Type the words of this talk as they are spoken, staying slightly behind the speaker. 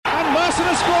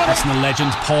Arsenal squad. Arsenal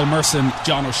legend Paul Merson,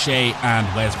 John O'Shea and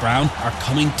Wes Brown are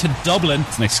coming to Dublin.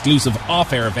 It's an exclusive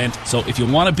off-air event, so if you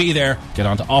want to be there, get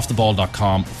on to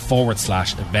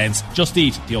offtheball.com/events. Just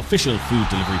Eat, the official food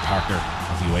delivery partner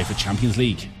of the UEFA Champions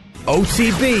League.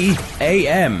 OTB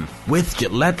AM with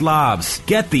Gillette Labs.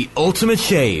 Get the ultimate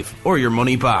shave or your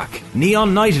money back.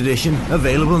 Neon Night Edition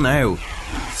available now.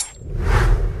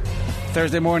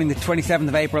 Thursday morning, the 27th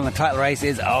of April, and the title race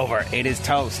is over. It is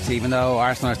toast, even though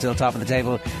Arsenal are still top of the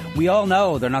table. We all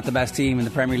know they're not the best team in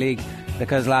the Premier League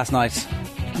because last night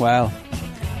was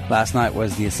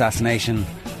the assassination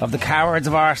of the cowards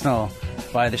of Arsenal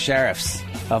by the sheriffs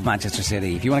of Manchester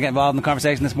City. If you want to get involved in the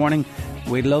conversation this morning,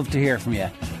 we'd love to hear from you.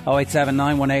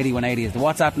 0879 180 180 is the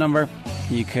WhatsApp number.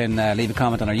 You can leave a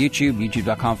comment on our YouTube,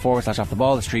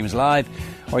 youtube.com/offtheball. The stream is live.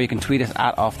 Or you can tweet us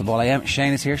at offtheball.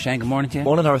 Shane is here. Shane, good morning to you.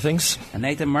 Morning, how are things? And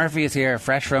Nathan Murphy is here,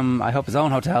 fresh from, I hope, his own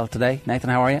hotel today. Nathan,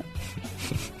 how are you?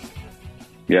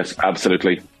 Yes,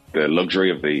 absolutely. The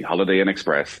luxury of the Holiday Inn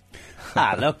Express.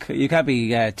 Look, you can't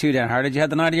be too downhearted. You had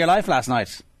the night of your life last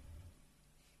night.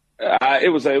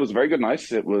 It was a very good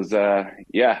night. It was,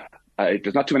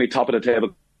 there's not too many top of the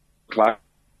table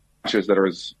clashes that are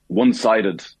as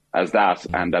one-sided as that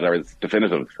and that are as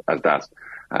definitive as that.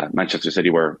 Manchester City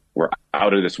were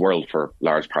out of this world for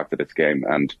large parts of this game,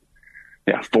 and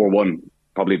 4-1,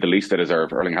 probably the least they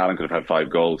deserve. Erling Haaland could have had 5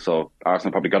 goals, so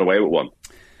Arsenal probably got away with one.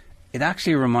 It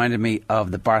actually reminded me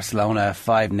of the Barcelona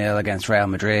 5-0 against Real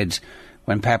Madrid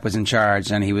when Pep was in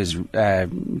charge and he was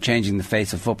changing the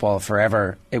face of football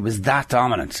forever. It was that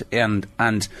dominant,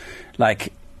 and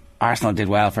like, Arsenal did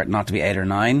well for it not to be 8 or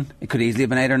 9. It could easily have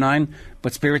been 8 or 9,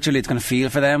 but spiritually it's going to feel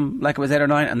for them like it was 8 or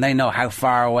 9, and they know how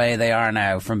far away they are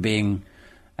now from being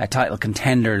title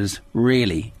contenders,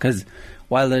 really. Because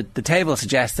while the table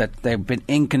suggests that they've been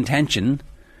in contention,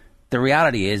 the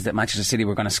reality is that Manchester City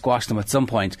were going to squash them at some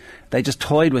point. They just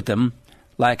toyed with them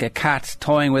like a cat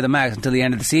toying with a mouse until the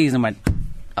end of the season and went,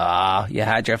 you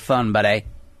had your fun, buddy.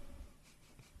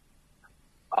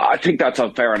 I think that's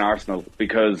unfair on Arsenal,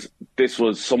 because this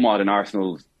was somewhat in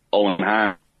Arsenal's own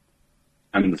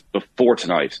hands before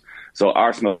tonight. So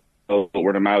Arsenal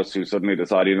were the mouse who suddenly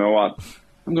decided, you know what,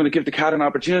 I'm going to give the cat an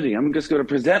opportunity. I'm just going to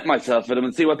present myself to them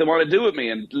and see what they want to do with me,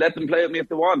 and let them play with me if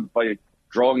they want, by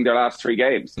drawing their last 3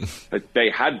 games. But they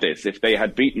had this. If they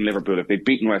had beaten Liverpool, if they'd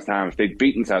beaten West Ham, if they'd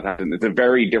beaten Southampton, it's a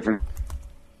very different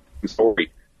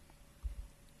story.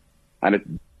 And it's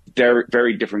a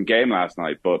very different game last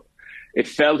night. But it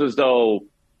felt as though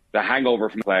the hangover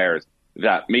from the players,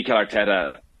 that Mikel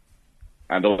Arteta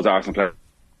and those Arsenal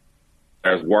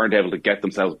players weren't able to get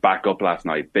themselves back up last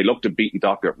night. They looked a beaten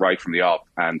doctor right from the off.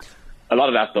 And a lot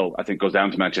of that, though, I think goes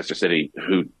down to Manchester City,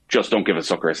 who just don't give a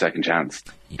sucker a second chance.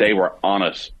 They were on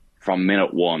it from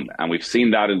minute one. And we've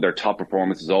seen that in their top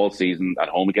performances all season, at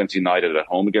home against United, at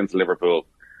home against Liverpool,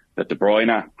 that De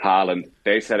Bruyne, Haaland,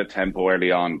 they set a tempo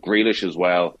early on, Grealish as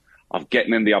well, of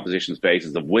getting in the opposition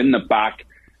spaces, of winning it back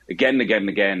again and again and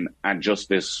again, and just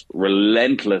this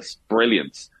relentless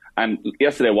brilliance. And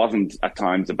yesterday wasn't at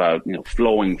times about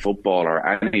flowing football or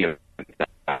any of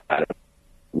that.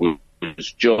 It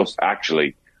was just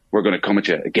actually, we're going to come at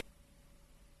you again.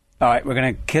 All right, we're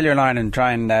going to kill your line and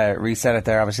try and reset it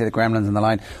there. Obviously, the gremlins on the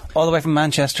line, all the way from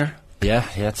Manchester. Yeah,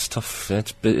 it's tough.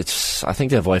 It's. I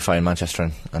think they have Wi-Fi in Manchester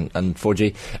and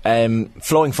 4G.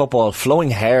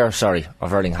 Flowing hair of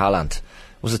Erling Haaland.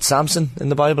 Was it Samson in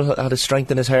the Bible had his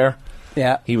strength in his hair?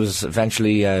 Yeah. He was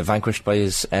eventually vanquished by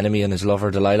his enemy and his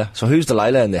lover Delilah. So who's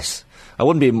Delilah in this? I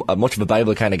wouldn't be much of a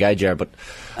Bible kind of guy, Ger, but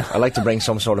I like to bring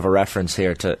some sort of a reference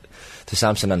here to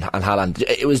Samson and Haaland.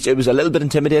 It was a little bit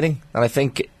intimidating, and I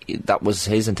think that was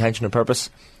his intention and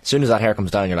purpose. As soon as that hair comes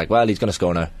down, you're like, well, he's going to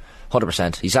score now.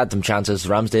 100%. He's had some chances.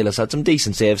 Ramsdale has had some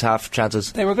decent saves, half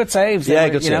chances. They were good saves.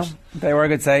 Good saves. They were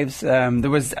good saves. There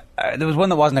was one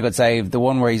that wasn't a good save. The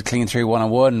one where he's clean through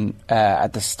 1-on-1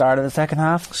 at the start of the second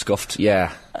half. Scuffed,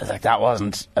 yeah. I was like, that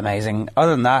wasn't amazing.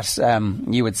 Other than that,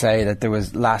 you would say that there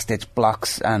was last-ditch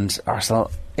blocks, and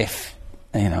Arsenal, if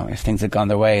things had gone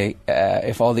their way,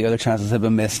 if all the other chances had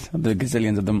been missed, the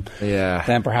gazillions of them,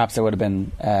 then perhaps there would have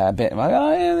been a bit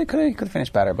like, they could have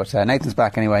finished better. But Nathan's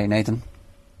back anyway. Nathan,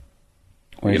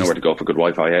 you know where to go for good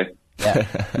Wi-Fi, eh? Yeah,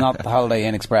 not the Holiday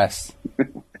Inn Express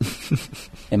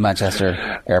in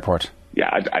Manchester Airport. Yeah,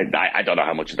 I don't know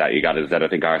how much of that you got. Is that I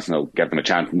think Arsenal gave them a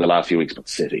chance in the last few weeks, but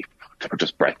City, they were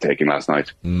just breathtaking last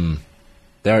night.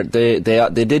 They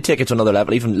did take it to another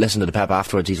level. Even listen to the Pep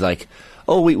afterwards, he's like,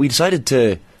 oh, we decided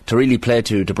to really play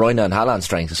to De Bruyne and Haaland's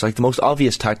strengths. It's like the most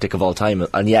obvious tactic of all time,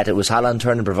 and yet it was Haaland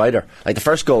turning provider. Like, the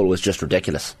first goal was just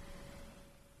ridiculous.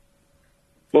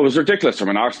 Well, it was ridiculous from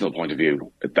an Arsenal point of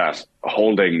view that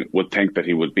Holding would think that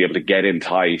he would be able to get in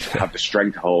tight, have the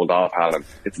strength to hold off Haaland.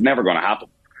 It's never going to happen.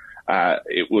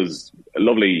 It was a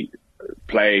lovely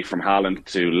play from Haaland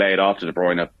to lay it off to De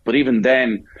Bruyne. But even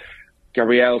then,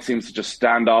 Gabriel seems to just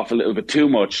stand off a little bit too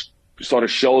much. Sort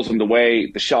of shows him the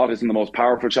way. The shot isn't the most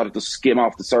powerful shot. It does skim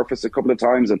off the surface a couple of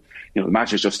times, and the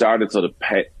match has just started, so the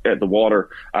pitch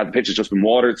has just been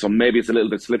watered, so maybe it's a little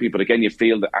bit slippy. But again, you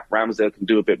feel that Ramsdale can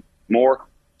do a bit more.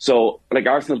 So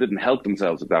Arsenal didn't help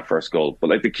themselves with that first goal.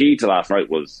 But the key to last night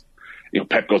was,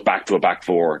 Pep goes back to a back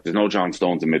four. There's no John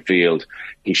Stones in midfield.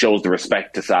 He shows the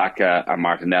respect to Saka and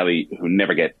Martinelli, who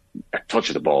never get a touch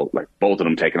of the ball. Both of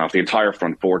them taken off, the entire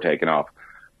front four taken off.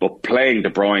 But playing De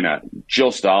Bruyne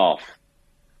just off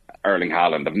Erling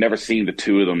Haaland, I've never seen the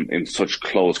two of them in such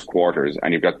close quarters.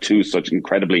 And you've got two such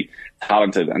incredibly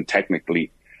talented and technical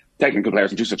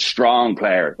players and two such strong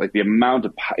players. The amount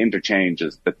of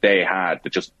interchanges that they had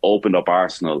that just opened up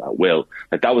Arsenal at will.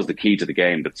 That was the key to the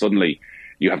game, that suddenly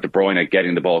you have De Bruyne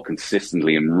getting the ball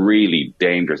consistently in really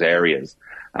dangerous areas.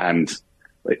 And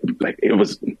it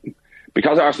was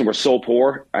because Arsenal were so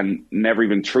poor and never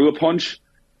even threw a punch.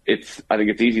 I think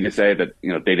it's easy to say that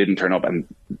they didn't turn up and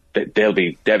they'll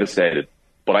be devastated.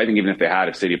 But I think even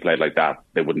if City played like that,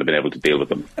 they wouldn't have been able to deal with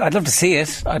them. I'd love to see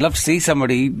it. I'd love to see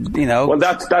somebody, Well,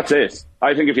 that's it.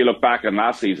 I think if you look back on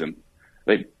last season,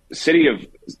 the City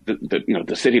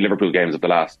Liverpool games of the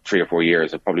last 3 or 4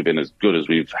 years have probably been as good as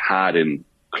we've had in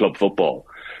club football.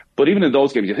 But even in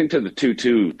those games, you think to the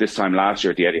 2-2 this time last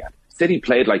year at the Etihad, City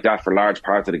played like that for large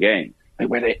parts of the game,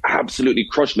 where they absolutely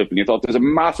crushed Liverpool. You thought there's a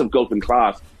massive gulf in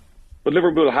class. But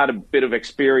Liverpool had a bit of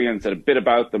experience and a bit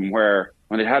about them where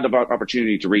when they had the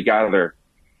opportunity to regather,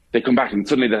 they come back and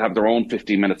suddenly they have their own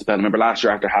 15-minute spell. I remember last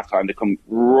year after half-time, they come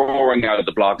roaring out of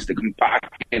the blocks. They come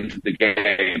back into the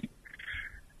game.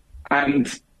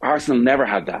 And Arsenal never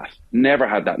had that.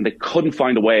 And they couldn't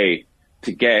find a way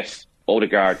to get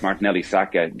Odegaard, Martinelli,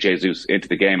 Saka, Jesus into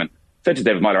the game. And I said to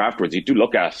David Meyler afterwards, you do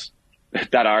look at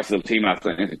that Arsenal team last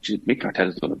night, Mikel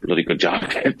Arteta's done a bloody good job to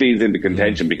get these into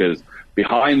contention, because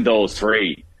behind those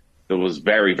three, there was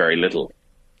very, very little.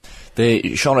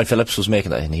 Sean Wright Phillips was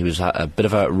making it, and he was a bit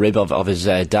of a rib of his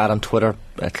dad on Twitter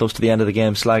close to the end of the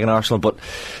game, slagging Arsenal. But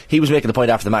he was making the point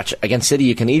after the match, against City,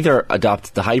 you can either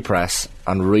adopt the high press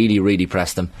and really, really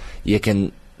press them. You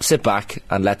can sit back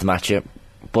and let them at you.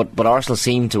 But Arsenal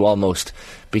seemed to almost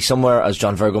be somewhere, as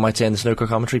John Virgo might say in the snooker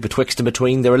commentary, betwixt and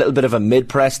between. They were a little bit of a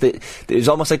mid-press. It was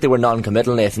almost like they were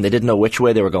non-committal, Nathan. They didn't know which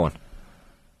way they were going.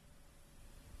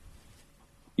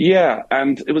 Yeah,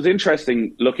 and it was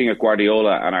interesting looking at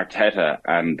Guardiola and Arteta,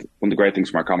 and one of the great things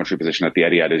from our commentary position at the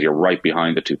Etihad is you're right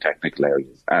behind the two technical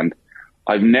areas. And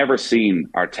I've never seen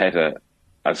Arteta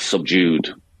as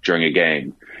subdued during a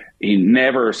game. He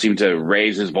never seemed to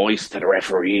raise his voice to the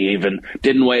referee, even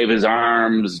didn't wave his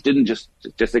arms, didn't just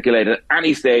gesticulate at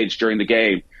any stage during the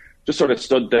game. Just sort of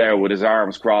stood there with his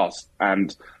arms crossed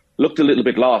and looked a little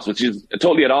bit lost, which is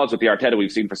totally at odds with the Arteta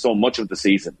we've seen for so much of the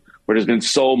season, where there's been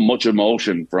so much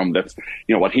emotion from that.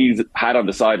 What he's had on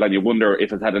the sideline, you wonder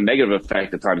if it's had a negative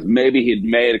effect at times. Maybe he'd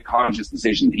made a conscious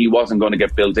decision he wasn't going to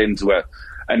get built into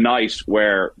a night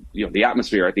where the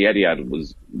atmosphere at the Etihad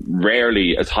was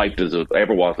rarely as hyped as it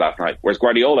ever was last night. Whereas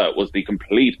Guardiola was the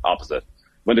complete opposite.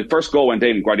 When the first goal went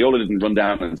in, Guardiola didn't run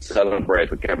down and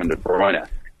celebrate with Kevin De Bruyne.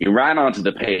 He ran onto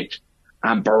the pitch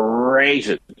and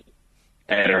berated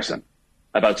Ederson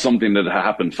about something that had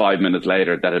happened 5 minutes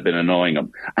later that had been annoying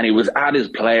him. And he was at his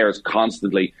players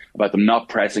constantly about them not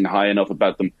pressing high enough,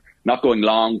 about them not going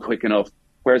long quick enough.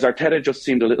 Whereas Arteta just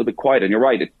seemed a little bit quiet. And you're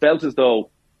right, it felt as though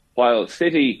while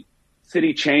City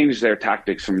changed their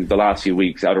tactics from the last few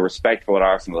weeks out of respect for what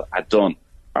Arsenal had done,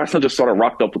 Arsenal just sort of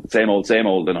rocked up with the same old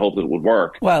and hoped that it would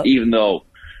work, even though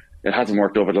it hasn't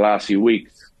worked over the last few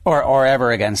weeks. Or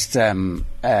ever against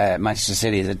Manchester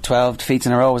City. Is it 12 defeats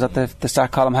in a row? Was that the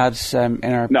stat column had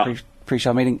in our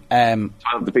pre-show meeting? 12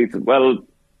 defeats. Well,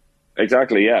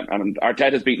 exactly, yeah. And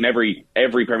Arteta's beaten every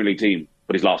Premier League team,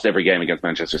 but he's lost every game against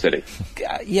Manchester City.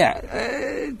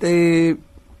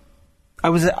 I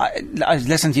was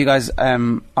listening to you guys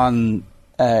on in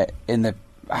the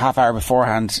half hour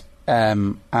beforehand,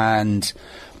 and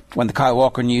when the Kyle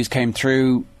Walker news came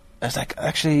through, I was like,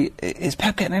 actually, is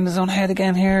Pep getting in his own head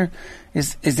again here?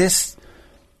 Is this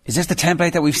the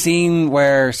template that we've seen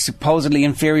where supposedly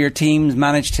inferior teams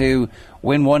manage to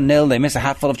win 1-0, they miss a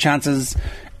hatful of chances,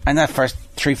 and that first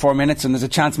 3-4 minutes and there's a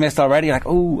chance missed already, you're like,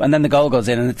 ooh, and then the goal goes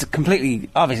in, and it's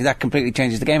obviously that completely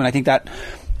changes the game, and I think that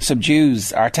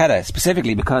subdues Arteta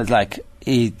specifically because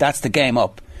that's the game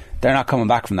up. They're not coming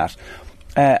back from that.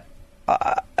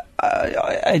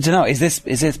 I don't know. Is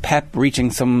this Pep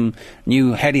reaching some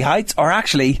new heady heights, or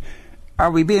actually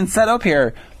are we being set up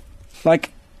here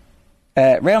like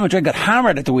Real Madrid got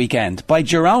hammered at the weekend by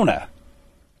Girona?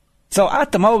 So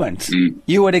at the moment,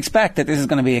 you would expect that this is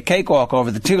going to be a cakewalk over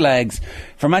the two legs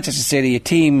for Manchester City, a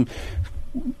team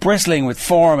bristling with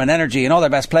form and energy and all their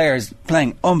best players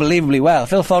playing unbelievably well.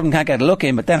 Phil Foden can't get a look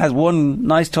in, but then has one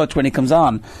nice touch when he comes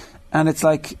on. And it's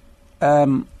like,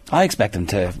 I expect him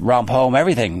to romp home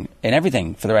everything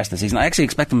for the rest of the season. I actually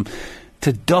expect him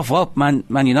to duff up Man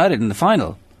United in the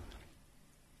final.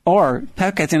 Or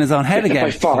Pep gets in his own head again.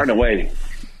 By far and away.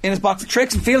 In his box of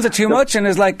tricks and feels it too much and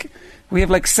is like, we have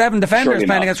like 7 defenders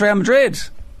playing against Real Madrid.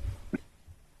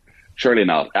 Surely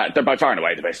not. They're by far and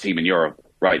away the best team in Europe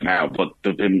right now, but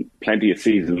there have been plenty of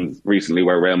seasons recently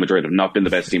where Real Madrid have not been the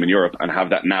best team in Europe and have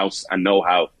that nous and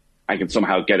know-how and can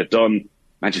somehow get it done.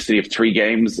 Manchester City have 3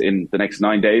 games in the next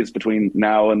 9 days between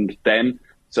now and then,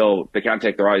 so they can't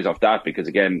take their eyes off that because,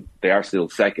 again, they are still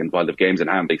second while they've games in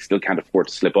hand. They still can't afford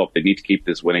to slip up. They need to keep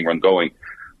this winning run going.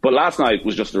 But last night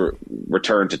was just a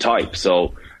return to type,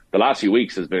 so the last few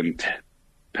weeks has been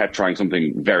Pep trying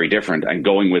something very different and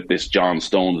going with this John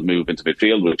Stones move into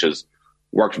midfield, which has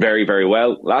worked very, very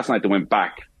well. Last night they went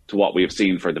back to what we have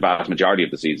seen for the vast majority of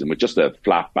the season with just a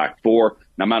flat back four.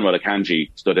 Now Manuel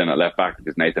Akanji stood in at left back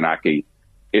because Nathan Ake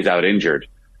is out injured.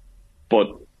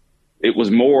 But it was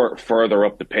more further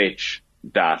up the pitch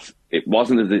that it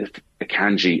wasn't as if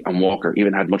Akanji and Walker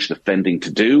even had much defending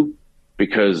to do,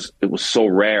 because it was so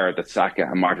rare that Saka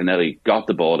and Martinelli got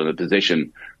the ball in a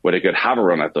position where they could have a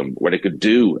run at them, where they could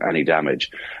do any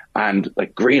damage. And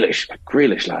like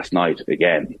Grealish last night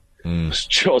again was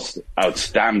just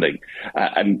outstanding.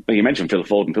 And you mentioned Phil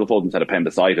Foden. Phil Foden's had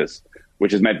appendicitis,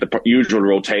 which has meant the usual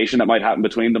rotation that might happen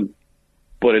between them.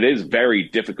 But it is very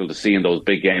difficult to see in those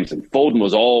big games. And Foden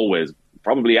was always,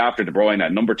 probably after De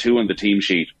Bruyne, number 2 on the team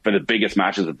sheet for the biggest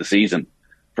matches of the season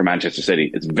for Manchester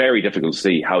City. It's very difficult to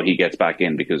see how he gets back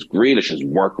in because Grealish's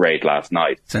work rate last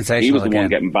night, sensational. He was the one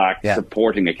getting back,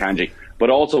 supporting Akanji. But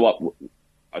also what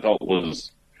I thought was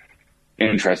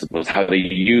interesting was how they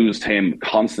used him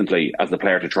constantly as the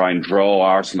player to try and draw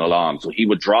Arsenal on. So he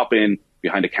would drop in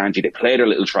behind Akanji, they played a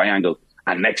little triangle,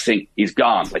 and next thing he's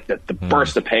gone. Like the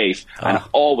burst of pace and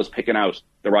always picking out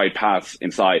the right pass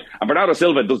inside. And Bernardo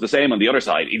Silva does the same on the other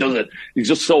side. He does it. He's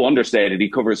just so understated. He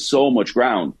covers so much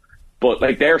ground. But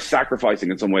like they're sacrificing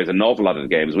in some ways an awful lot of the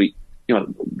games. We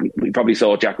probably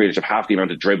saw Jack Grealish have half the amount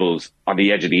of dribbles on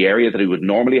the edge of the area that he would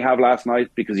normally have last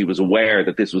night because he was aware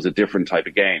that this was a different type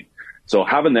of game. So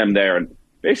having them there and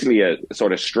basically a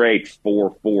sort of straight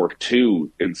 4-4-2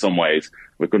 in some ways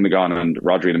with Gundogan and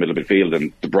Rodri in the middle of midfield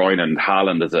and De Bruyne and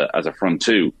Haaland as a front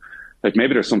two. Like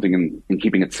maybe there's something in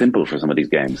keeping it simple for some of these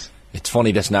games. It's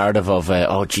funny, this narrative of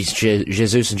Jesus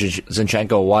and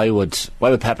Zinchenko. Why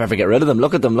would Pep ever get rid of them?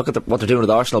 Look at them. Look at what they're doing with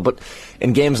Arsenal. But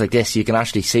in games like this, you can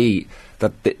actually see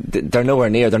that they're nowhere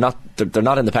near. They're not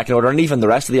in the pecking order. And even the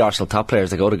rest of the Arsenal top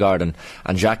players, like Odegaard and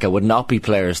Xhaka, would not be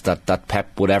players that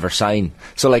Pep would ever sign.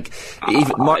 So, like,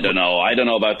 I don't know. I don't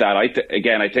know about that.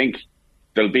 I think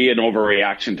there'll be an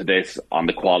overreaction to this on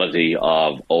the quality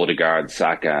of Odegaard,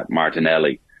 Saka,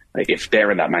 Martinelli. Like if they're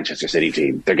in that Manchester City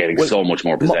team, they're getting so much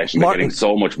more possession. They're getting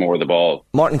so much more of the ball.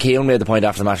 Martin Keown made the point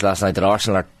after the match last night that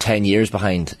Arsenal are 10 years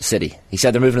behind City. He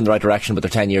said they're moving in the right direction, but they're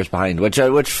 10 years behind, which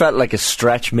felt like a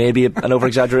stretch, maybe an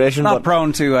over-exaggeration. Not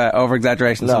prone to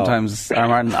over-exaggeration sometimes,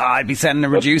 Martin. I'd be sending a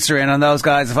reducer in on those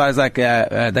guys if I was like, they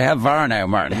have VAR now,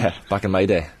 Martin. Yeah, back in my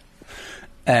day.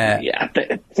 10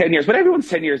 years. But everyone's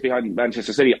 10 years behind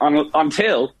Manchester City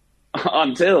until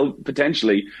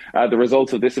potentially the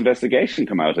results of this investigation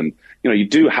come out. And, you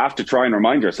do have to try and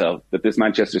remind yourself that this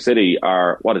Manchester City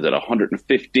are,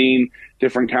 115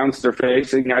 different counts they're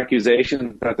facing,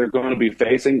 accusations that they're going to be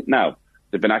facing. Now,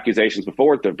 there have been accusations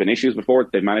before, there have been issues before,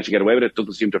 they've managed to get away with it,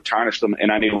 doesn't seem to have tarnished them in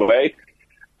any way.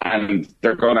 And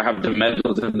they're going to have the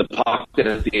medals in the pocket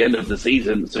at the end of the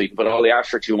season, so you can put all the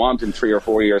asterisks you want in 3 or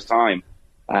 4 years' time.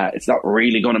 It's not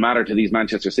really going to matter to these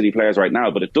Manchester City players right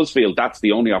now, but it does feel that's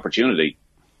the only opportunity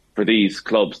for these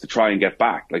clubs to try and get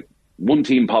back. Like one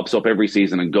team pops up every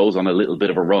season and goes on a little bit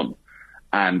of a run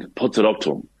and puts it up to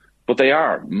them. But they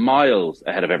are miles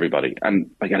ahead of everybody.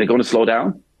 And are they going to slow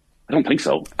down? I don't think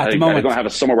so. Are they going to have a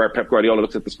summer where Pep Guardiola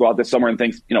looks at the squad this summer and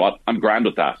thinks, you know what, I'm grand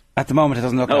with that? At the moment, it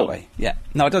doesn't look that way. Yeah,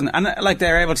 no, it doesn't. And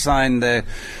they're able to sign the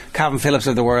Calvin Phillips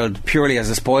of the world purely as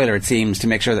a spoiler, it seems, to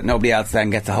make sure that nobody else then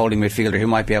gets a holding midfielder who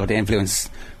might be able to influence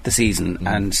the season.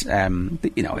 And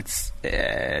it's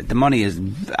the money is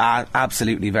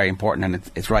absolutely very important,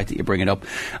 and it's right that you bring it up.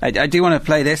 I do want to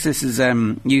play this. This is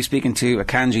you speaking to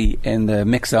Akanji in the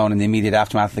mix zone in the immediate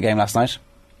aftermath of the game last night.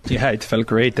 Yeah, it felt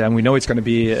great, and we know it's going to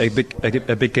be a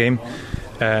big game.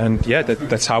 And yeah,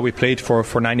 that's how we played for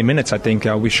 90 minutes. I think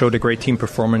we showed a great team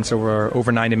performance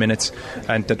over 90 minutes,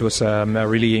 and that was a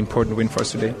really important win for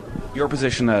us today. Your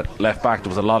position at left back, there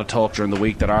was a lot of talk during the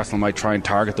week that Arsenal might try and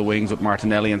target the wings with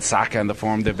Martinelli and Saka in the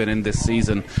form they've been in this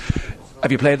season.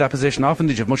 Have you played that position often?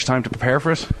 Did you have much time to prepare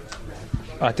for it?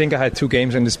 I think I had 2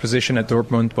 games in this position at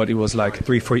Dortmund, but it was like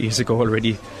 3-4 years ago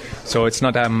already. So it's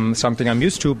not something I'm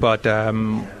used to, but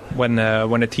when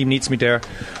a team needs me there,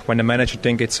 when the manager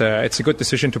thinks it's a good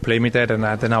decision to play me there,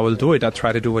 then I will do it. I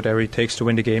try to do whatever it takes to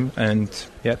win the game, and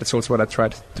yeah, that's also what I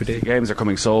tried today. The games are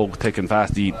coming so thick and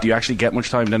fast. Do you actually get much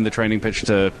time in the training pitch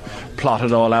to plot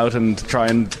it all out and try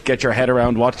and get your head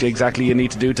around what exactly you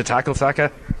need to do to tackle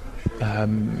Saka?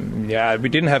 Yeah, we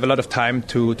didn't have a lot of time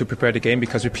to prepare the game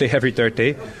because we play every third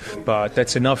day, but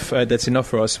that's enough. That's enough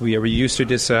for us. We are used to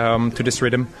this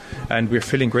rhythm, and we're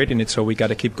feeling great in it. So we got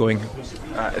to keep going.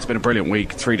 It's been a brilliant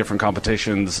week. 3 different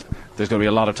competitions. There's going to be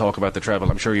a lot of talk about the treble.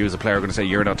 I'm sure you as a player are going to say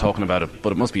you're not talking about it,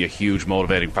 but it must be a huge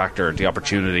motivating factor, the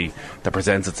opportunity that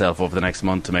presents itself over the next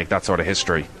month to make that sort of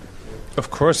history. Of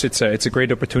course, it's a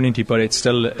great opportunity, but it's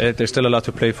still there's still a lot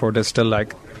to play for. There's still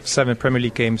like 7 Premier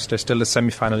League games. There's still a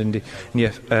semi-final in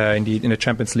the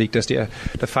Champions League. There's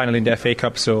the final in the FA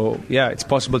Cup. So yeah, it's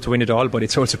possible to win it all, but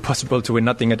it's also possible to win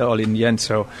nothing at all in the end.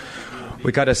 So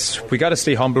we gotta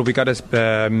stay humble. We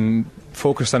gotta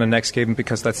focus on the next game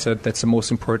because that's the most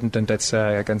important, and that's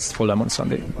against Fulham on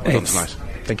Sunday.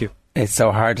 Thank you. It's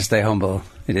so hard to stay humble.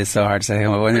 It is so hard to stay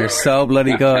humble. When they're so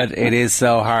bloody good, it is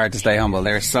so hard to stay humble.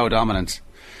 They're so dominant.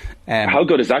 How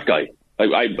good is that guy?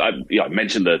 I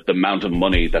mentioned the amount of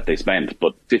money that they spent,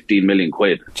 but 15 million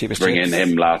quid to bring in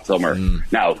him last summer.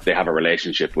 Now, they have a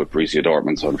relationship with Borussia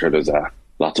Dortmund, so I'm sure there's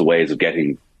lots of ways of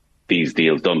getting these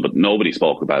deals done, but nobody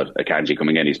spoke about Akanji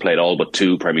coming in. He's played all but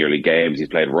 2 Premier League games. He's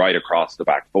played right across the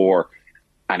back 4,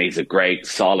 and he's a great,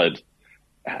 solid,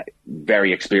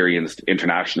 very experienced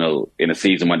international in a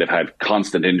season when they've had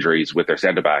constant injuries with their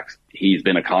centre-backs. He's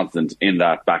been a constant in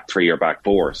that back 3 or back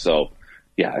 4. So,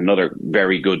 yeah, another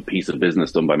very good piece of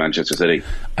business done by Manchester City.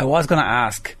 I was going to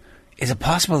ask, is it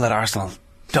possible that Arsenal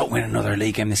don't win another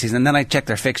league game this season? And then I checked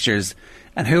their fixtures,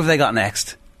 and who have they got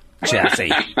next?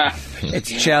 Chelsea.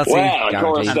 It's Chelsea. Well, of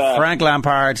course, and Frank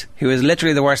Lampard, who is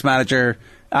literally the worst manager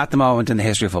at the moment in the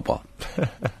history of football.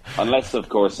 Unless, of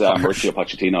course, Mauricio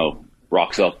Pochettino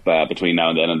rocks up between now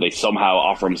and then, and they somehow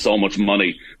offer him so much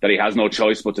money that he has no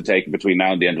choice but to take it between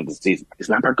now and the end of the season. Is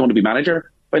Lampard going to be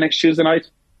manager by next Tuesday night?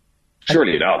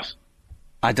 Surely not.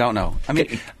 I don't know. I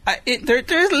mean,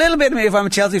 there's a little bit of me if I'm a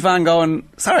Chelsea fan going,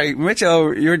 sorry,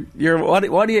 Mitchell,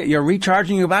 you're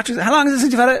recharging your batteries. How long is it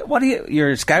since you've had it?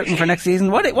 You're scouting for next season?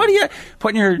 What are you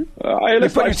putting your team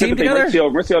together?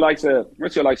 Mauricio likes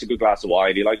a good glass of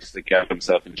wine. He likes to get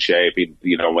himself in shape.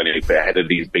 When he's ahead of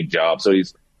these big jobs, so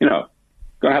he's going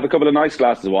to have a couple of nice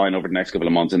glasses of wine over the next couple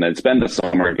of months, and then spend the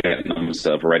summer getting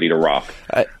himself ready to rock.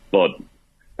 But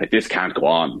this can't go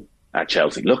on at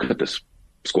Chelsea. Look at this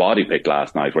squad he picked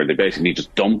last night, where they basically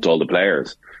just dumped all the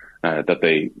players that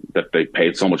they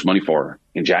paid so much money for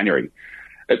in January.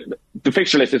 The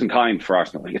fixture list isn't kind for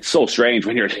Arsenal. It's so strange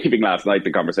when you're leaving last night.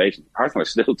 The conversation, Arsenal are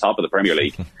still top of the Premier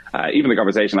League. Even the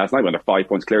conversation last night when they're 5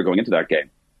 points clear going into that game,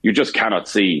 you just cannot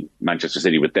see Manchester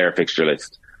City with their fixture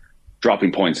list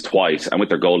dropping points twice, and with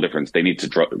their goal difference, they need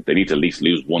to at least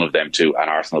lose one of them too, and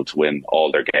Arsenal to win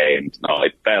all their games. No,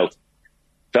 it felt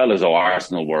as though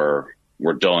Arsenal were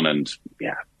done, and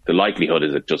yeah, the likelihood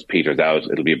is it just peters out.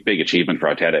 It'll be a big achievement for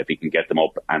Arteta if he can get them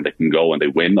up and they can go and they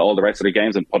win all the rest of the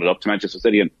games and put it up to Manchester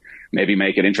City and maybe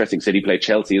make it interesting. City play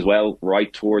Chelsea as well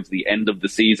right towards the end of the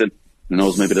season. Who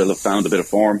knows, maybe they'll have found a bit of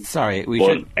form. Sorry, we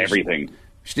should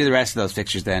do the rest of those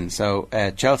fixtures then. So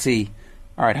Chelsea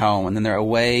are at home, and then they're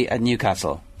away at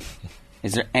Newcastle.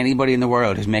 Is there anybody in the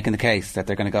world who's making the case that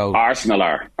they're going to go? Arsenal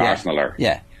are. Yeah. Arsenal are.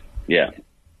 Yeah.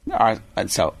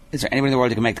 So, is there anybody in the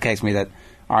world who can make the case for me that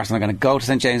Arsenal are going to go to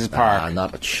St James's Park?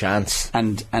 Not a chance.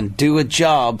 And do a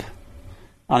job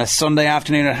on a Sunday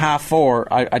afternoon at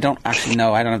 4:30. I don't actually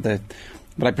know. I don't have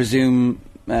but I presume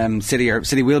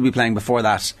City will be playing before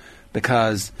that,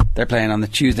 because they're playing on the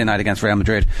Tuesday night against Real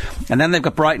Madrid. And then they've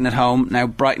got Brighton at home. Now,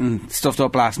 Brighton stuffed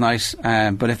up last night,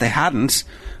 but if they hadn't,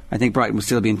 I think Brighton would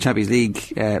still be in Champions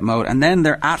League mode. And then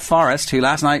they're at Forest, who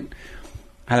last night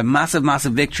had a massive,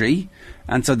 massive victory,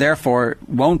 and so therefore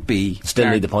won't be... Still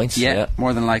need the points. Yeah,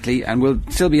 more than likely, and will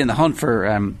still be in the hunt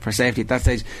for safety at that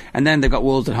stage. And then they've got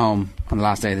Wolves at home on the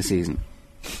last day of the season.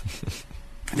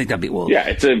 I think they'll beat Wolves. Yeah,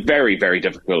 it's a very, very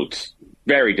difficult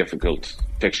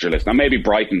fixture list. Now, maybe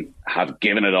Brighton have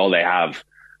given it all they have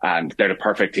and they're the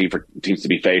perfect team for teams to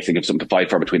be facing, have something to fight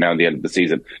for between now and the end of the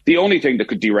season. The only thing that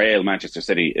could derail Manchester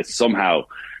City is somehow,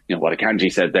 what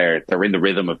Akanji said there, they're in the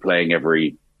rhythm of playing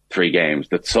every 3 games,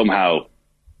 that somehow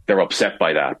they're upset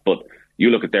by that. But you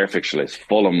look at their fixture list,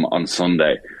 Fulham on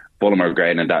Sunday. Fulham are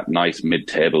getting in that nice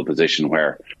mid-table position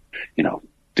where,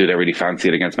 do they really fancy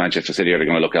it against Manchester City, or are they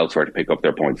going to look elsewhere to pick up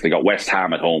their points? They got West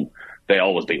Ham at home. They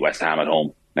always beat West Ham at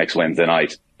home next Wednesday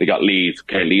night. They got Leeds.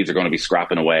 Okay, Leeds are going to be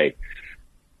scrapping away.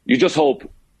 You just hope,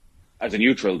 as a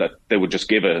neutral, that they would just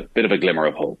give a bit of a glimmer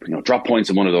of hope. Drop points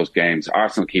in one of those games.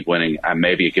 Arsenal keep winning, and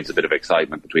maybe it gives a bit of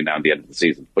excitement between now and the end of the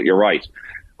season. But you're right.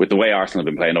 With the way Arsenal have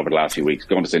been playing over the last few weeks,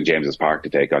 going to St James's Park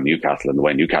to take on Newcastle and the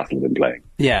way Newcastle have been playing,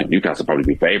 Newcastle probably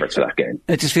be favourites for that game.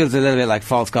 It just feels a little bit like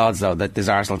false gods, though, that this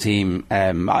Arsenal team,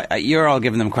 you're all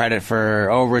giving them credit for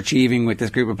overachieving with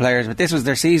this group of players, but this was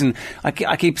their season. I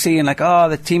keep seeing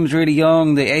the team's really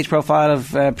young, the age profile of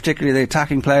particularly the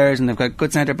attacking players, and they've got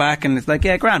good centre back, and it's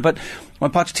grand. But when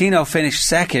Pochettino finished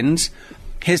second,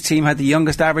 his team had the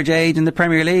youngest average age in the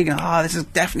Premier League, and this is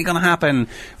definitely going to happen.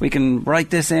 We can write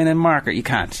this in and mark it. You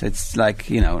can't. It's like,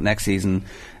 next season,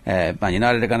 Man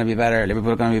United are going to be better,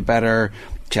 Liverpool are going to be better,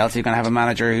 Chelsea are going to have a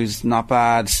manager who's not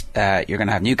bad, you're going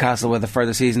to have Newcastle with a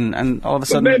further season, and all of a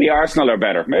sudden... Maybe Arsenal are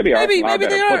better. Maybe Arsenal are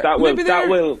better.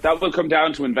 But that will come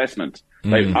down to investment.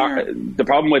 The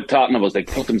problem with Tottenham was they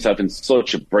put themselves in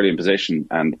such a brilliant position,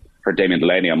 and for Damien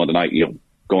Delaney on Monday night,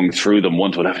 going through them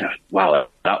 1-11. Wow,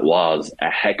 that was a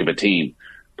heck of a team.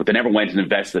 But they never went and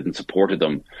invested and supported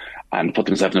them and put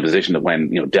themselves in a position that when,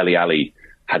 Dele Alli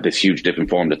had this huge dip in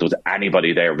form, that there was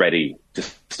anybody there ready to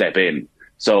step in.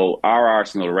 So are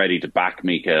Arsenal ready to back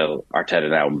Mikel Arteta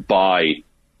now and buy,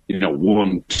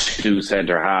 1-2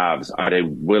 centre halves? Are they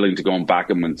willing to go and back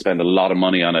him and spend a lot of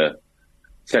money on a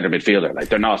centre midfielder?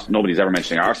 They're not. Nobody's ever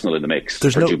mentioning Arsenal in the mix for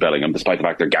Jude Bellingham, despite the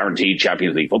fact they're guaranteed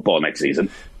Champions League football next season.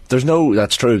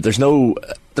 That's true. There's no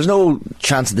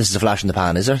chance that this is a flash in the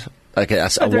pan, is there? Like a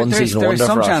one-season wonder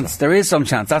for Arsenal? There is some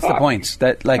chance. That's the point.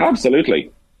 That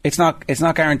absolutely. It's not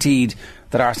guaranteed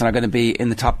that Arsenal are going to be in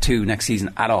the top 2 next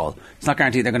season at all. It's not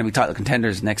guaranteed they're going to be title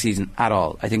contenders next season at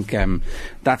all. I think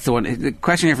that's the one. The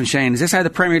question here from Shane, is this how the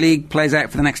Premier League plays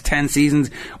out for the next 10 seasons?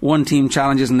 One team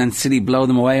challenges and then City blow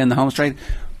them away on the home straight?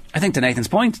 I think to Nathan's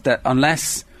point, that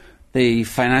unless the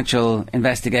financial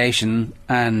investigation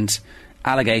and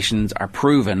allegations are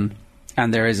proven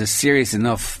and there is a serious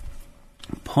enough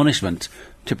punishment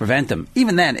to prevent them,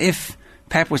 even then, if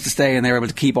Pep was to stay and they were able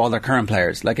to keep all their current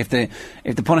players, like if the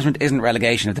punishment isn't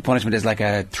relegation, if the punishment is like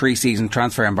a 3-season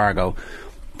transfer embargo,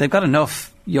 they've got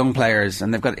enough young players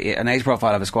and they've got an age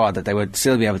profile of a squad that they would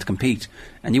still be able to compete,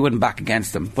 and you wouldn't back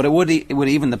against them. But it would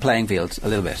even the playing field a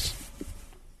little bit.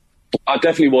 I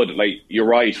definitely would. You're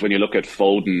right when you look at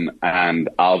Foden and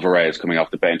Alvarez coming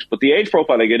off the bench. But the age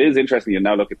profile, it is interesting. You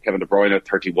now look at Kevin De Bruyne at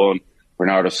 31,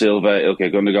 Bernardo Silva,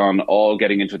 Ilkay Gundogan, all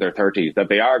getting into their 30s, that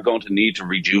they are going to need to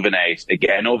rejuvenate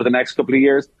again over the next couple of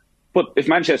years. But if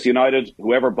Manchester United,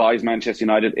 whoever buys Manchester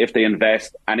United, if they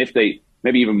invest, and if they,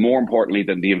 maybe even more importantly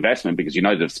than the investment, because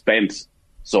United have spent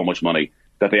so much money,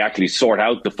 that they actually sort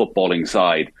out the footballing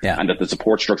side and that the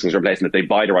support structures are in place and that they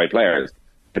buy the right players.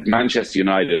 But Manchester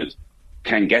United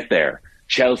can get there.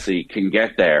 Chelsea can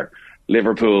get there.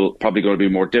 Liverpool probably going to be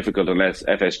more difficult unless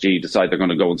FSG decide they're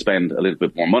going to go and spend a little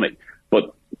bit more money.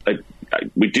 But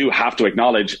we do have to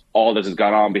acknowledge all that has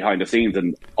gone on behind the scenes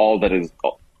and all that is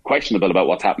questionable about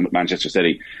what's happened with Manchester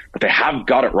City. But they have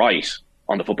got it right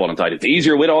on the footballing side. It's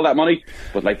easier with all that money,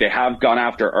 but they have gone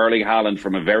after Erling Haaland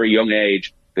from a very young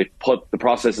age. They've put the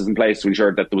processes in place to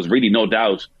ensure that there was really no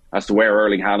doubt as to where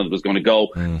Erling Haaland was going to go.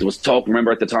 There was talk,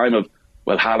 remember, at the time of,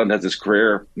 Haaland has his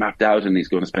career mapped out and he's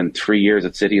going to spend 3 years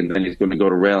at City and then he's going to go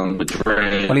to Real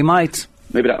Madrid. Well, he might.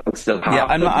 Maybe that will still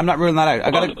happen. Yeah, I'm not ruling that out.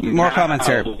 I got more comments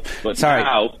here. But sorry.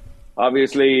 Now,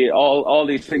 obviously, all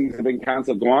these things have been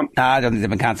cancelled. Go on. I don't think they've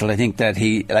been cancelled. I think that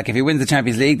if he wins the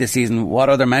Champions League this season, what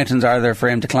other mountains are there for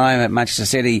him to climb at Manchester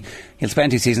City? He'll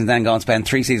spend 2 seasons, then go and spend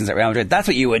 3 seasons at Real Madrid. That's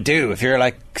what you would do if you're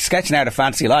sketching out a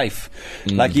fantasy life.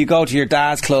 You go to your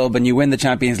dad's club and you win the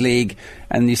Champions League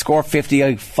and you score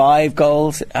 55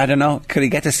 goals. I don't know. Could he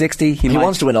get to 60? He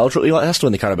wants to win Ultra. He has to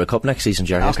win the Carabao Cup next season,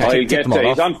 Jerry. Okay.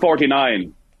 He's on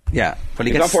 49. Yeah, but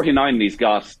he's on 49 and he's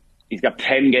got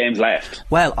 10 games left.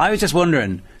 Well, I was just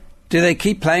wondering, do they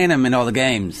keep playing him in all the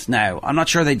games now? I'm not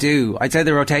sure they do. I'd say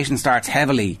the rotation starts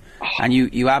heavily and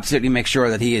you absolutely make sure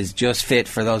that he is just fit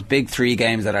for those big 3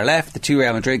 games that are left, the 2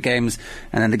 Real Madrid games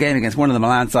and then the game against one of the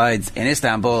Milan sides in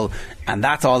Istanbul, and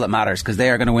that's all that matters because they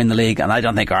are going to win the league, and I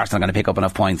don't think Arsenal are going to pick up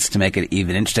enough points to make it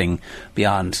even interesting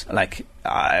beyond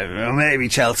maybe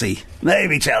Chelsea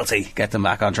get them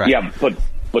back on track. Yeah, but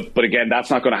But again, that's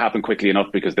not going to happen quickly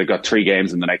enough because they've got 3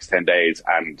 games in the next 10 days,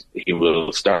 and he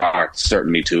will start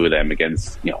certainly 2 of them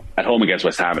against, at home against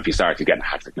West Ham if he starts getting a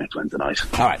hat-trick next Wednesday night.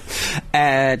 All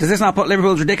right. Does this not put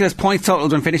Liverpool's ridiculous points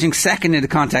totals when finishing second into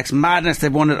context? Madness,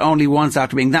 they've won it only once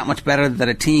after being that much better than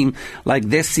a team like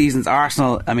this season's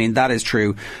Arsenal. I mean, that is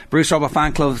true. Bruce Robert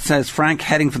Fan Club says Frank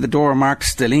heading for the door marked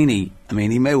Stellini. I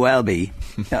mean, he may well be.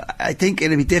 I think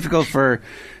it'd be difficult for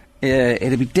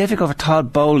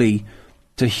Todd Bowley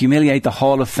to humiliate the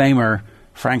Hall of Famer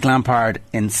Frank Lampard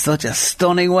in such a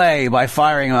stunning way by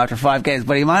firing him after 5 games.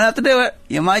 But he might have to do it.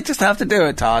 You might just have to do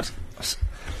it, Todd.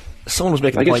 Someone was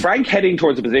making a point. Is Frank heading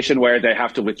towards a position where they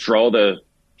have to withdraw the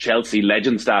Chelsea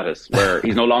legend status, where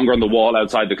he's no longer on the wall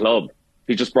outside the club?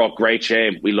 He just brought great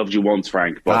shame. We loved you once,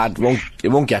 Frank. But it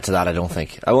won't get to that, I don't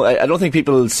think. I don't think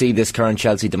people see this current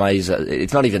Chelsea demise.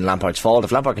 It's not even Lampard's fault.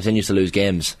 If Lampard continues to lose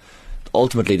games,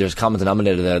 ultimately there's a common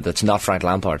denominator there that's not Frank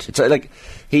Lampard. It's like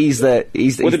he's would it be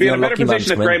in a better unlucky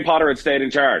position if Graham Potter had stayed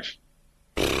in charge?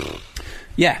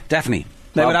 Yeah, definitely.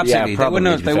 They would absolutely.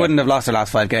 They wouldn't have lost their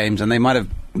last 5 games, and they might have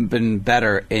been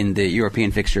better in the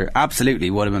European fixture. Absolutely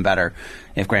would have been better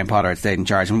if Graham Potter had stayed in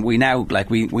charge. And we now,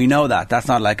 we know that. That's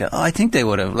not like, I think they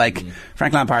would have.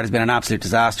 Frank Lampard has been an absolute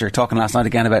disaster. Talking last night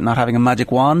again about not having a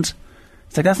magic wand.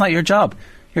 It's like, that's not your job.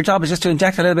 Your job is just to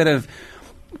inject a little bit of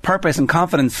purpose and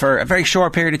confidence for a very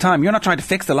short period of time. You're not trying to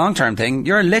fix the long-term thing.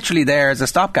 You're literally there as a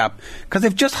stopgap because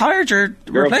they've just hired your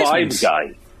You're replacement. a vibes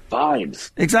guy.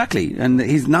 Vibes. Exactly. And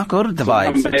he's not good at the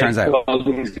vibes, it turns out.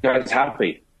 These guys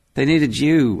happy. They needed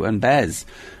you and Bez.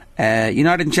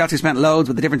 United and Chelsea spent loads,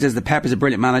 but the difference is that Pep is a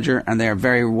brilliant manager and they are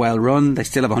very well run. They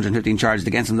still have 115 charges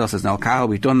against them, thus as Noel Cahill.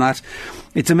 We've done that.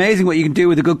 It's amazing what you can do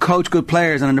with a good coach, good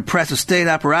players and an impressive state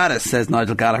apparatus, says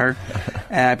Nigel Gallagher.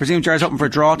 I presume Jar's hoping for a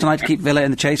draw tonight to keep Villa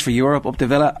in the chase for Europe, up to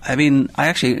Villa. I mean, I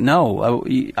actually, no.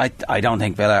 I don't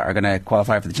think Villa are going to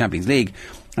qualify for the Champions League.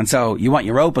 And so you want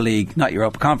Europa League, not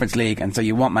Europa Conference League. And so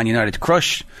you want Man United to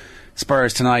crush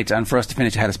Spurs tonight and for us to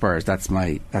finish ahead of Spurs. That's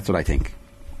what I think.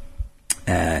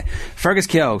 Fergus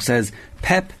Keogh says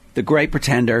Pep, the great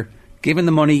pretender, given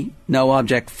the money, no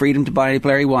object, freedom to buy any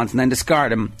player he wants and then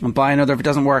discard him and buy another if it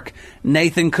doesn't work.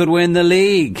 Nathan could win the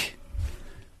league.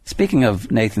 Speaking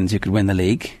of Nathans who could win the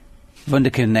league,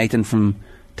 Wunderkind Nathan from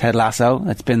Ted Lasso.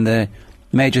 That's been the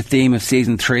major theme of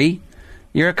season 3.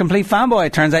 You're a complete fanboy,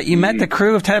 it turns out. You met the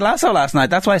crew of Ted Lasso last night.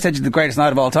 That's why I said you're the greatest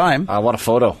night of all time. What a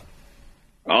photo.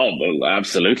 Oh, well,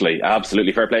 absolutely.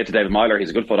 Absolutely. Fair play to David Myler. He's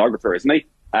a good photographer, isn't he?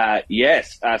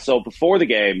 Yes. So before the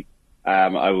game,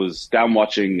 I was down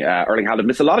watching Erling Haaland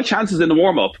miss a lot of chances in the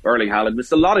warm-up. Erling Haaland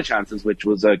missed a lot of chances, which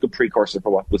was a good precursor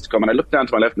for what was to come. And I looked down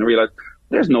to my left and I realised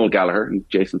there's Noel Gallagher and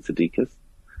Jason Sudeikis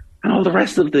and all the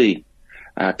rest of the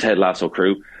Ted Lasso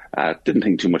crew. Didn't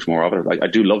think too much more of it. I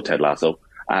do love Ted Lasso.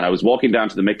 And I was walking down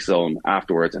to the mix zone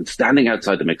afterwards and standing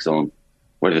outside the mix zone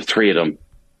where the 3 of them,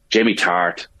 Jamie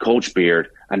Tart, Coach Beard,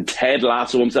 and Ted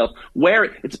Lasso himself, where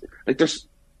it's like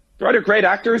they're either great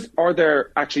actors or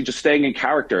they're actually just staying in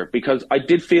character, because I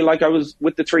did feel like I was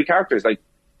with the 3 characters. Like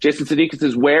Jason Sudeikis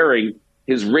is wearing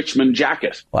his Richmond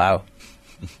jacket. Wow.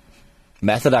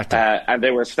 Method actor. And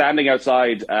they were standing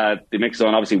outside the mix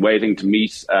zone, obviously waiting to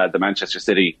meet the Manchester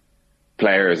City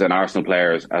players and Arsenal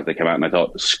players as they came out, and I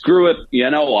thought, screw it, you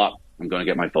know what, I'm going to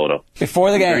get my photo.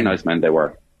 Before the game? Very nice men they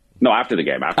were. No, after the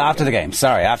game. After the game.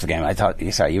 Sorry, after the game. I thought,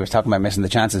 sorry, you were talking about missing the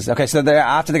chances. Okay, so they're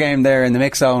after the game, they're in the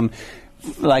mix zone,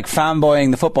 like fanboying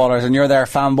the footballers, and you're there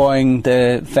fanboying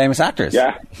the famous actors.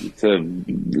 Yeah, it's a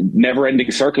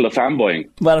never-ending circle of fanboying.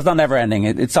 Well, it's not never-ending.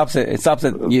 It stops at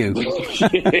you.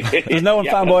 There's no one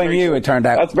fanboying you, it turned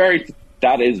out.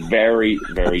 That is very,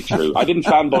 very true. I didn't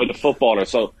fanboy the footballer,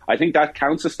 so I think that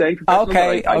counts as staying professional.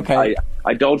 Okay.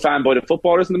 I don't fanboy the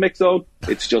footballers in the mix zone.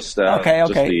 It's just okay.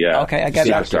 Just the I get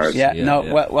superstars.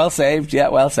 It. Well saved. Yeah,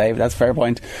 well saved. That's a fair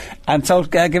point. And so,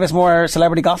 give us more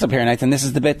celebrity gossip here, Nathan. This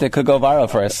is the bit that could go viral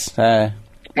for us. Well,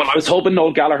 I was hoping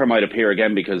Noel Gallagher might appear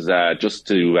again because just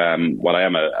to while I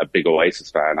am a big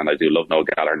Oasis fan and I do love Noel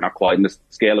Gallagher, not quite in the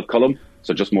scale of Cullum,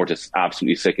 so just more just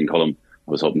absolutely sick in Cullum.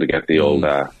 I was hoping to get the old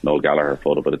Noel Gallagher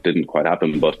photo, but it didn't quite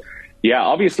happen. But yeah,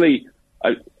 obviously,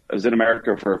 I was in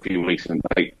America for a few weeks, and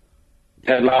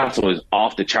Ted Lasso is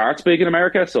off the charts big in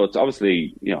America. So it's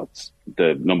obviously, it's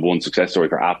the number 1 success story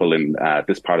for Apple in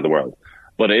this part of the world.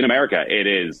 But in America, it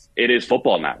is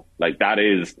football now.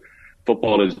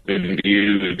 Football has been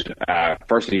viewed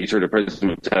firstly through the prism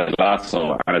of Ted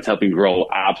Lasso, and it's helping grow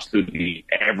absolutely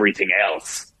everything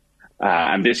else.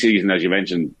 And this season, as you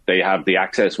mentioned, they have the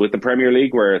access with the Premier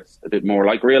League where it's a bit more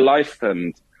like real life.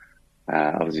 And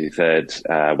obviously you said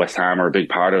West Ham are a big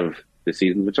part of this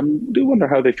season, which I do wonder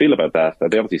how they feel about that.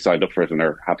 They obviously signed up for it and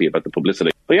are happy about the publicity.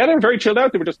 But yeah, they were very chilled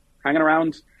out. They were just hanging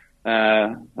around,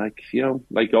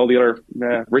 like all the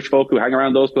other rich folk who hang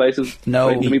around those places,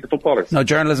 waiting to meet the footballers. No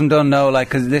journalism done, no,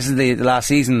 because this is the last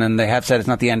season, and they have said it's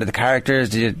not the end of the characters.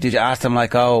 Did you ask them,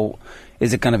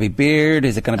 is it going to be beard?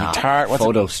 Is it going to be tart?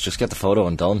 Photos. Just get the photo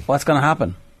and done. What's going to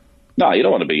happen? No, you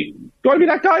don't want to be. You want to be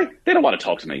that guy? They don't want to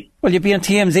talk to me. Well, you'd be on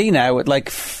TMZ now with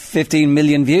 15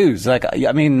 million views.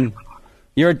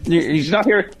 You're did you not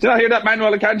hear that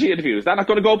Manuel Akanji interview? Is that not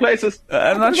going to go places?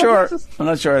 I'm not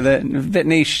sure. A bit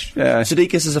niche.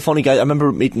 Sudeikis is a funny guy. I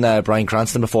remember meeting Bryan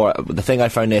Cranston before. The thing I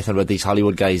found, Nathan, about these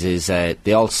Hollywood guys is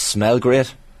they all smell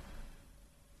great.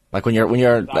 Like when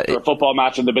you're after a football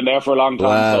match and they've been there for a long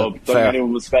time, so don't think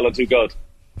anyone was smelling too good.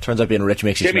 Turns out being rich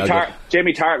makes you smell good.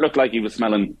 Jamie Tart looked like he was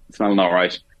smelling all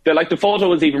right. The photo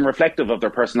was even reflective of their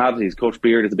personalities. Coach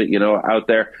Beard is a bit, out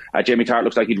there. Jamie Tart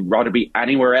looks like he'd rather be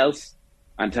anywhere else,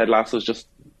 and Ted Lasso's just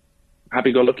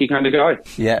happy-go-lucky kind of guy.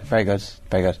 Yeah, very good,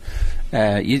 very good.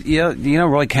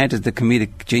 Roy Kent is the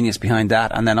comedic genius behind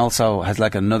that, and then also has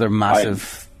another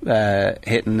massive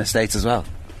hit in the States as well.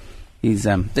 He's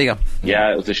there you go.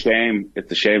 Yeah, it's a shame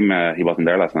he wasn't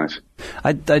there last night.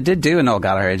 I did do an Noel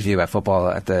Gallagher interview about football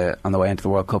on the way into the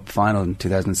World Cup final in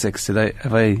 2006. Did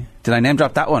I name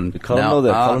drop that one? No,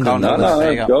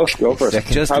 go for it.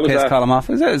 Just to piss Colin off.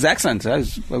 It was excellent.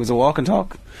 It was a walk and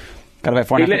talk. Got about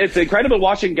 4 minutes. It's incredible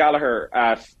watching Gallagher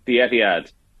at the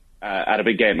Etihad at a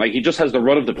big game. He just has the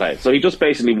run of the play. So he just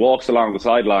basically walks along the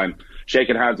sideline,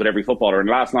 shaking hands with every footballer. And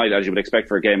last night, as you would expect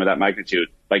for a game of that magnitude,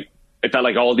 it felt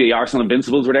like all the Arsenal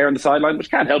Invincibles were there on the sideline,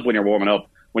 which can't help when you're warming up,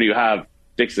 when you have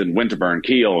Dixon, Winterburn,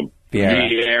 Keown,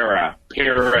 Vieira,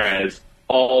 Pires,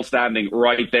 all standing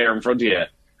right there in front of you.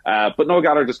 But Noel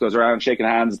Gallagher just goes around shaking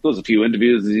hands, does a few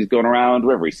interviews as he's going around,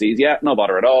 wherever he sees. Yeah, no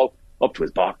bother at all. Up to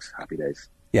his box. Happy days.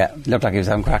 Yeah, looked like he was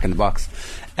having a crack in the box.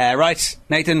 Right,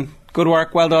 Nathan, good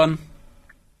work, well done.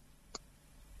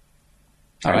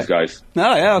 Thanks, guys.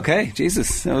 Oh, yeah, okay.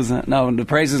 Jesus. That was, the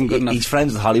praise isn't good enough. He's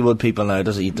friends with Hollywood people now,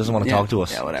 does he? He doesn't want to talk to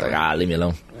us. Yeah, whatever. Leave me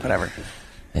alone. Whatever.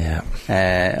 Yeah.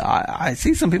 I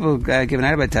see some people giving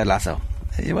out about Ted Lasso.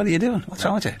 What are you doing? What's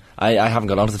wrong with you? I haven't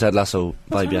got onto the Ted Lasso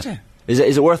vibe yet. You? Is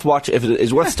it worth watching? If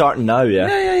it's worth starting now, yeah?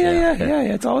 Yeah.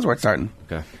 It's always worth starting.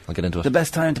 Okay, I'll get into it. The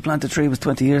best time to plant a tree was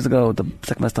 20 years ago. The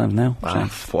second best time is now.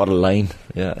 What a line.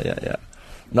 Yeah.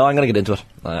 No, I'm going to get into it.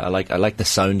 I like the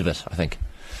sound of it, I think,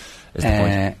 is the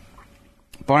point.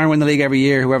 Bayern win the league every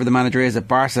year, whoever the manager is. At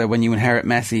Barca, when you inherit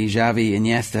Messi, Xavi,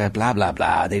 Iniesta, blah blah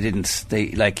blah, he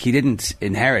didn't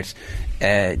inherit.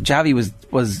 Xavi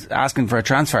was asking for a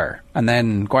transfer, and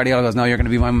then Guardiola goes, "No, you're going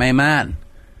to be my main man."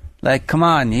 Come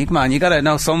on, you got to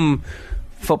know some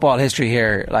football history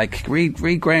here.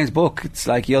 Read Graham's book. It's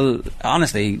you'll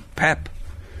honestly, Pep,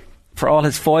 for all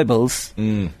his foibles,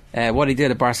 what he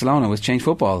did at Barcelona was change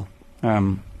football.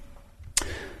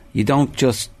 You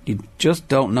just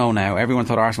don't know now. Everyone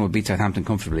thought Arsenal would beat Southampton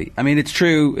comfortably. I mean, it's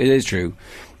true. It is true.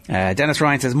 Dennis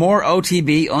Ryan says, more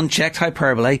OTB, unchecked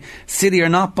hyperbole. City are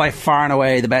not by far and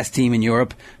away the best team in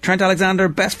Europe. Trent Alexander,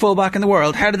 best fullback in the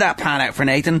world. How did that pan out for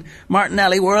Nathan?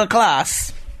 Martinelli, world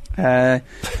class. Trent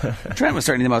was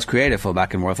certainly the most creative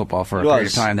fullback in world football for a period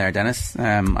of time there, Dennis.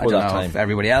 I don't know if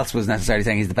everybody else was necessarily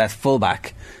saying he's the best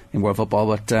fullback in world football,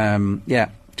 but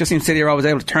just seems City are always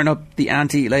able to turn up the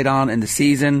ante late on in the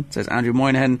season, says Andrew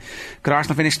Moynihan. Could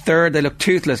Arsenal finish third? They look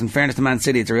toothless. In fairness to Man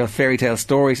City, it's a real fairy tale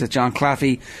story, says John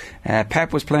Claffey.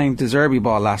 Pep was playing De Zerbi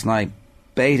ball last night,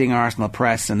 baiting Arsenal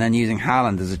press and then using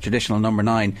Haaland as a traditional number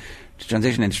 9 to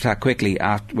transition into attack quickly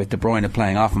with De Bruyne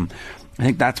playing off him. I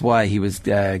think that's why he was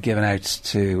given out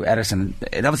to Ederson.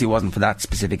 It obviously wasn't for that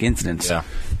specific incident. Yeah.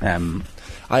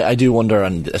 I do wonder,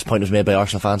 and this point was made by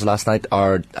Arsenal fans last night,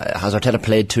 has Arteta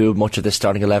played too much of this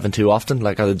starting 11 too often?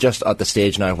 Are they just at the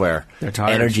stage now where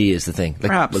energy is the thing?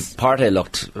 Perhaps.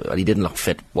 Partey he didn't look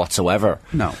fit whatsoever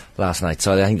last night,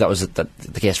 so I think that was the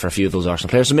case for a few of those Arsenal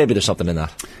players, so maybe there's something in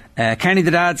that. Kenny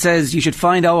the Dad says you should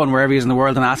find Owen wherever he is in the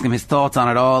world and ask him his thoughts on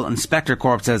it all. And Spectre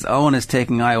Corp says Owen is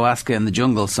taking ayahuasca in the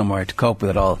jungle somewhere to cope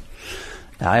with it all.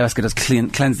 Ayahuasca does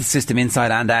cleanse the system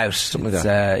inside and out. Something like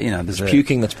that. There's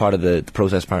puking that's part of the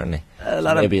process, apparently.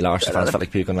 Maybe Arsenal fans felt like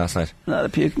puking last night. A lot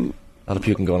of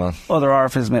puking going on. Other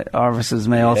orifices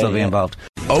may also be involved.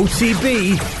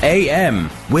 OTB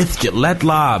AM with Gillette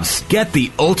Labs. Get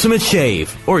the ultimate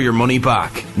shave or your money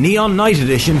back. Neon Night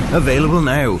Edition available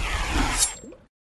now.